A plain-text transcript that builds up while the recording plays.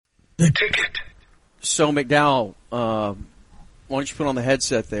The ticket. So, McDowell, why don't you put on the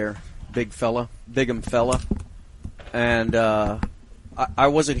headset there, big'em fella. And I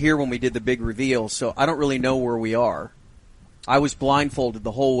wasn't here when we did the big reveal, so I don't really know where we are. I was blindfolded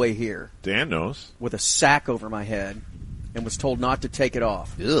the whole way here. Dan knows. With a sack over my head and was told not to take it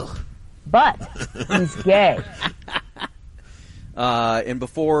off. Ugh. But he's gay. And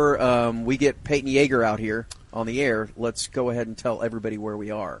before we get Peyton Yeager out here on the air, let's go ahead and tell everybody where we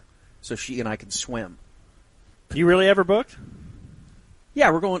are so she and I can swim. You really ever booked?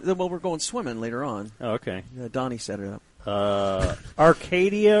 Yeah, we're going swimming later on. Oh, okay. Donnie set it up.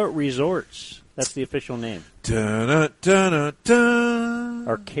 Arcadia Resorts. That's the official name.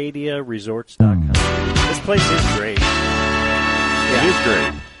 ArcadiaResorts.com. This place is great. It is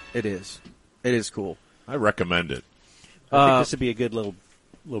great. It is. It is cool. I recommend it. I think this would be a good little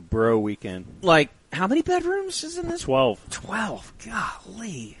bro weekend. Like, how many bedrooms is in this? 12. 12.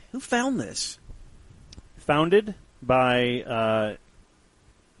 Golly. Who found this? Founded by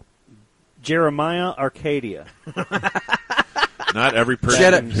Jeremiah Arcadia. Not every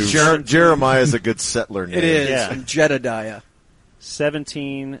person Jeremiah is a good settler name. It is. Yeah. Jedediah.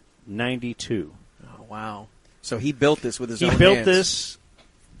 1792. Oh, wow. So he built this with his own hands. He built this,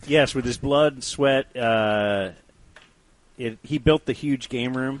 yes, with his blood and sweat. He built the huge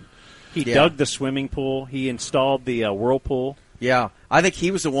game room. He dug the swimming pool. He installed the whirlpool. Yeah. I think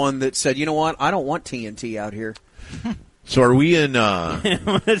he was the one that said, you know what, I don't want TNT out here. So are we in,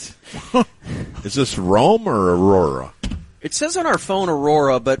 is this Rome or Aurora? It says on our phone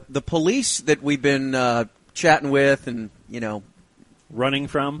Aurora, but the police that we've been chatting with and, running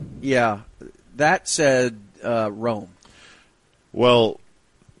from? Yeah. That said Rome. Well,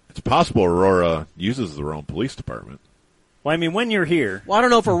 it's possible Aurora uses the Rome Police Department. Well, I mean, when you're here. Well, I don't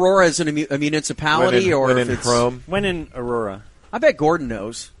know if Aurora is a municipality or if it's Rome. When in Aurora. I bet Gordon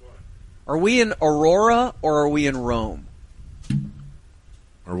knows. Are we in Aurora or are we in Rome?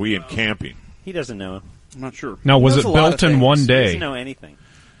 Are we in camping? He doesn't know. I'm not sure. Now, was it Knows a lot built of in things. one He day? doesn't know anything.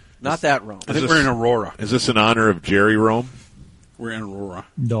 Not that Rome. I think we're in Aurora. Is this in honor of Jerry Rome? We're in Aurora.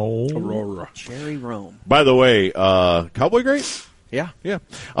 No. Aurora. Cherry Rome. By the way, Cowboy Great? Yeah. Yeah.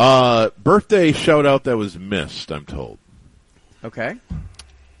 Birthday shout-out that was missed, I'm told. Okay.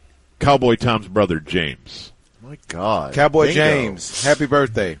 Cowboy Tom's brother, James. My God. Cowboy Bingo. James, happy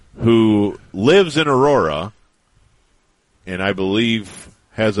birthday. Who lives in Aurora, and I believe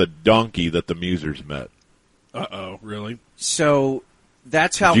has a donkey that the Musers met. Uh-oh, really? So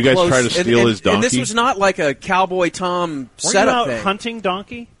that's how Did you guys close. try to steal his donkey? And this was not like a Cowboy Tom Weren't you setup out thing. hunting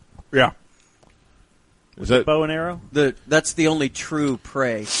donkey? Yeah. Is that Bow and arrow? That's the only true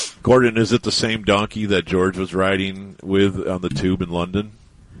prey. Gordon? Is it the same donkey that George was riding with on the tube in London?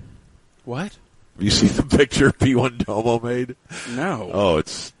 What? Have you seen the picture P1 Domo made? No. Oh,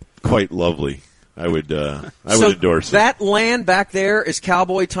 it's quite lovely. I would endorse it. That land back there is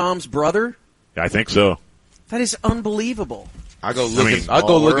Cowboy Tom's brother? I think so. That is unbelievable. I go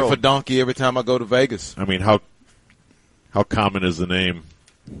looking for donkey every time I go to Vegas. I mean, how common is the name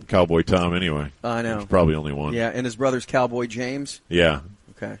Cowboy Tom anyway? I know. There's probably only one. Yeah, and his brother's Cowboy James? Yeah.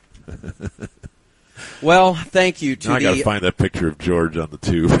 Okay. Well, thank you to Now I got to find that picture of George on the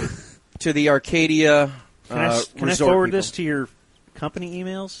tube. to the Arcadia Can I resort forward people. this to your company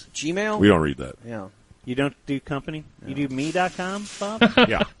emails? Gmail? We don't read that. Yeah. You don't do company? No. You do me.com, Bob?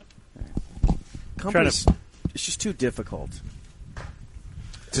 Yeah. Companies, it's just too difficult.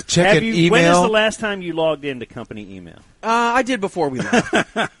 To check an email. When is the last time you logged into company email? I did before we left.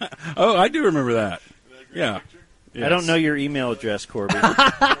 Oh, I do remember that. Yeah. Yes. I don't know your email address, Corby.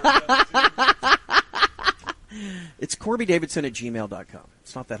 It's CorbyDavidson@gmail.com.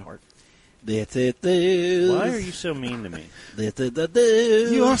 It's not that hard. Why are you so mean to me?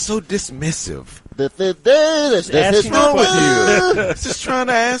 You are so dismissive. What's wrong with you? Just trying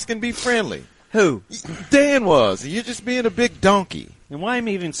to ask and be friendly. Who? Dan was. You're just being a big donkey. And why am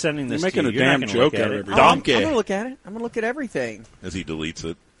I even sending this You're making to you? a You're damn not gonna joke look at out of it. everything. Donkey. I'm going to look at it. I'm going to look at everything. As he deletes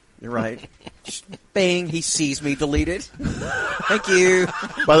it. You're right. Just bang, he sees me deleted. Thank you.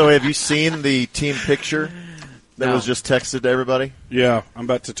 By the way, have you seen the team picture that No. was just texted to everybody? Yeah, I'm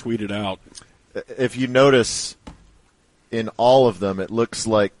about to tweet it out. If you notice, in all of them, it looks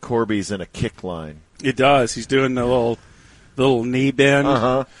like Corby's in a kick line. It does. He's doing the little knee bend.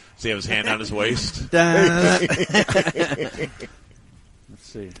 Uh-huh. Does he have his hand on his waist? Let's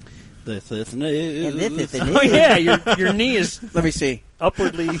see. Oh, yeah, your knee is Let me see.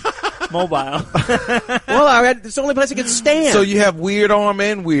 upwardly mobile. Well, it's the only place I can stand. So you have weird arm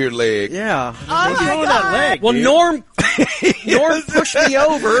and weird leg. Yeah. What's wrong with that leg, Well, dude? Norm pushed me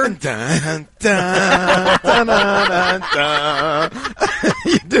over. Dun, dun, dun, dun, dun, dun.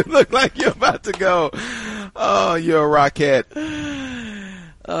 You do look like you're about to go. Oh, you're a rockhead.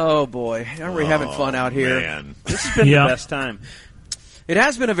 Oh boy, aren't we having fun out here? Man. This has been the best time. It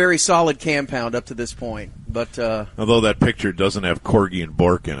has been a very solid Campound up to this point, but Although that picture doesn't have Corgi and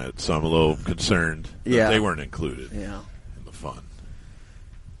Bork in it, so I'm a little concerned that they weren't included in the fun.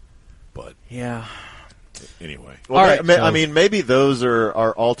 But anyway. Well, all right. I mean, maybe those are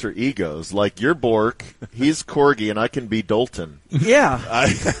our alter egos. Like you're Bork, he's Corgi, and I can be Dalton. yeah, I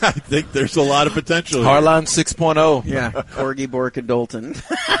think there's a lot of potential here. Hardline 6.0. yeah, Corgi, Bork, and Dalton.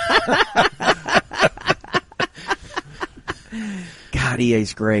 God,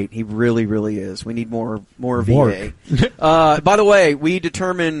 EA's great. He really, really is. We need more of EA. By the way, we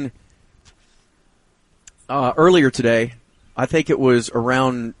determined earlier today, I think it was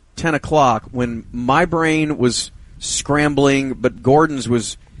around 10 o'clock, when my brain was scrambling, but Gordon's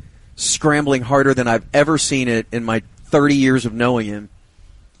was scrambling harder than I've ever seen it in my 30 years of knowing him,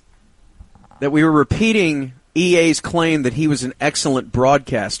 that we were repeating EA's claim that he was an excellent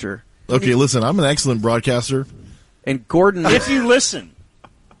broadcaster. Okay, listen, I'm an excellent broadcaster. And Gordon... If you listen,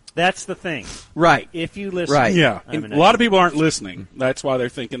 that's the thing. Right. If you listen. Right. Yeah. I'm And a lot of people aren't listening. That's why they're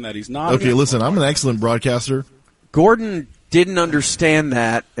thinking that he's not. Okay, listen, I'm an excellent broadcaster. Gordon didn't understand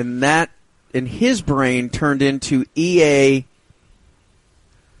that, and that in his brain turned into EA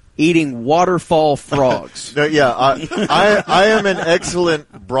eating waterfall frogs. No, yeah, I am an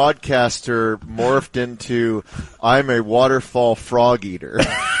excellent broadcaster morphed into I'm a waterfall frog eater.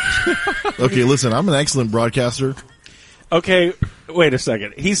 Okay, listen, I'm an excellent broadcaster. Okay, wait a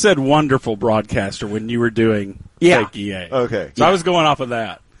second. He said wonderful broadcaster when you were doing fake EA. Okay. So I was going off of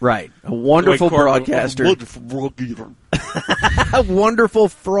that. Right. A wonderful Wait, Cor- broadcaster. Wonderful frog eater. A wonderful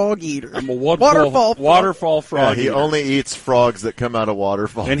frog eater. I'm a waterfall frog He eater. only eats frogs that come out of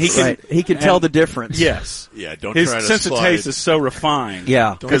waterfalls. And he can, Right. He can tell the difference. Yes. Yeah, don't His try to sense of slide. taste is so refined.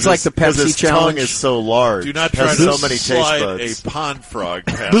 Yeah. It's like the because Pepsi his challenge. tongue is so large. Do not Has try so to many taste slide buds. a pond frog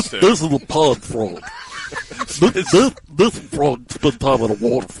past him. This is a pond frog. This frog spent time in a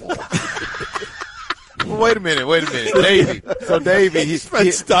waterfall. Well, wait a minute, Davey. So Davey, he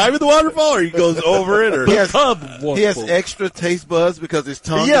Spends time in the waterfall, or he goes over it, or he has extra taste buds because his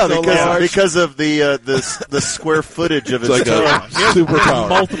tongue Yeah, is so large. because of the square footage of his like tongue. a superpower.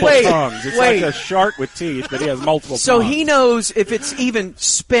 Multiple Wait, tongues. It's wait. like a shark with teeth, but he has multiple So tongues. he knows if it's even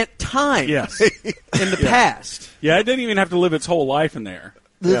spent time Yes. in the past. Yeah, it didn't even have to live its whole life in there.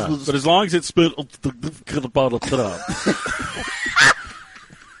 This was But as long as it spent about a time.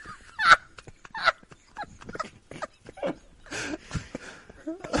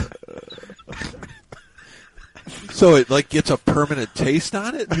 So it like gets a permanent taste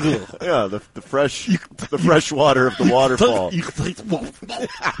on it. Yeah, the fresh water of the waterfall. You can taste waterfall.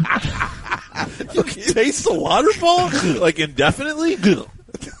 You can taste the waterfall like indefinitely.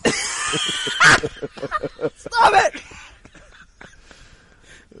 Stop it!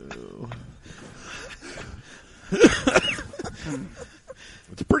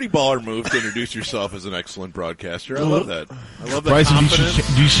 It's a pretty baller move to introduce yourself as an excellent broadcaster. I love that. I love that Bryson confidence.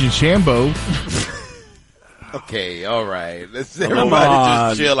 DeChambeau. Okay, all right. Let's Come everybody on.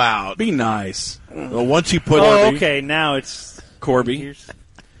 just chill out. be nice. Well, once you put Oh, on okay. Now it's Corby. Here's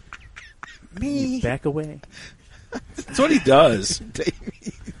me. Back away. That's what he does.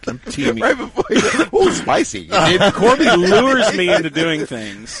 I'm teaming. Right before you oh, spicy. Corby lures me into doing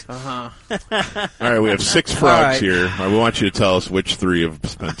things. all right, we have 6 frogs right. here. I want you to tell us which 3 have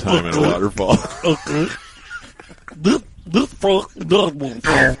spent time in a waterfall. Okay. This frog does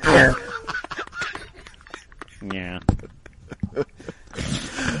waterfall. Yeah.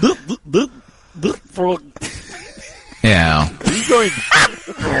 This frog. Yeah.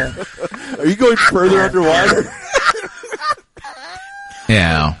 Are you going further underwater?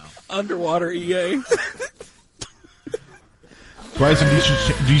 Yeah. Underwater EA. Bryson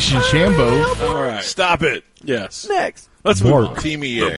DeChambeau. All right. Stop it. Yes. Next. Let's move on. Team EA.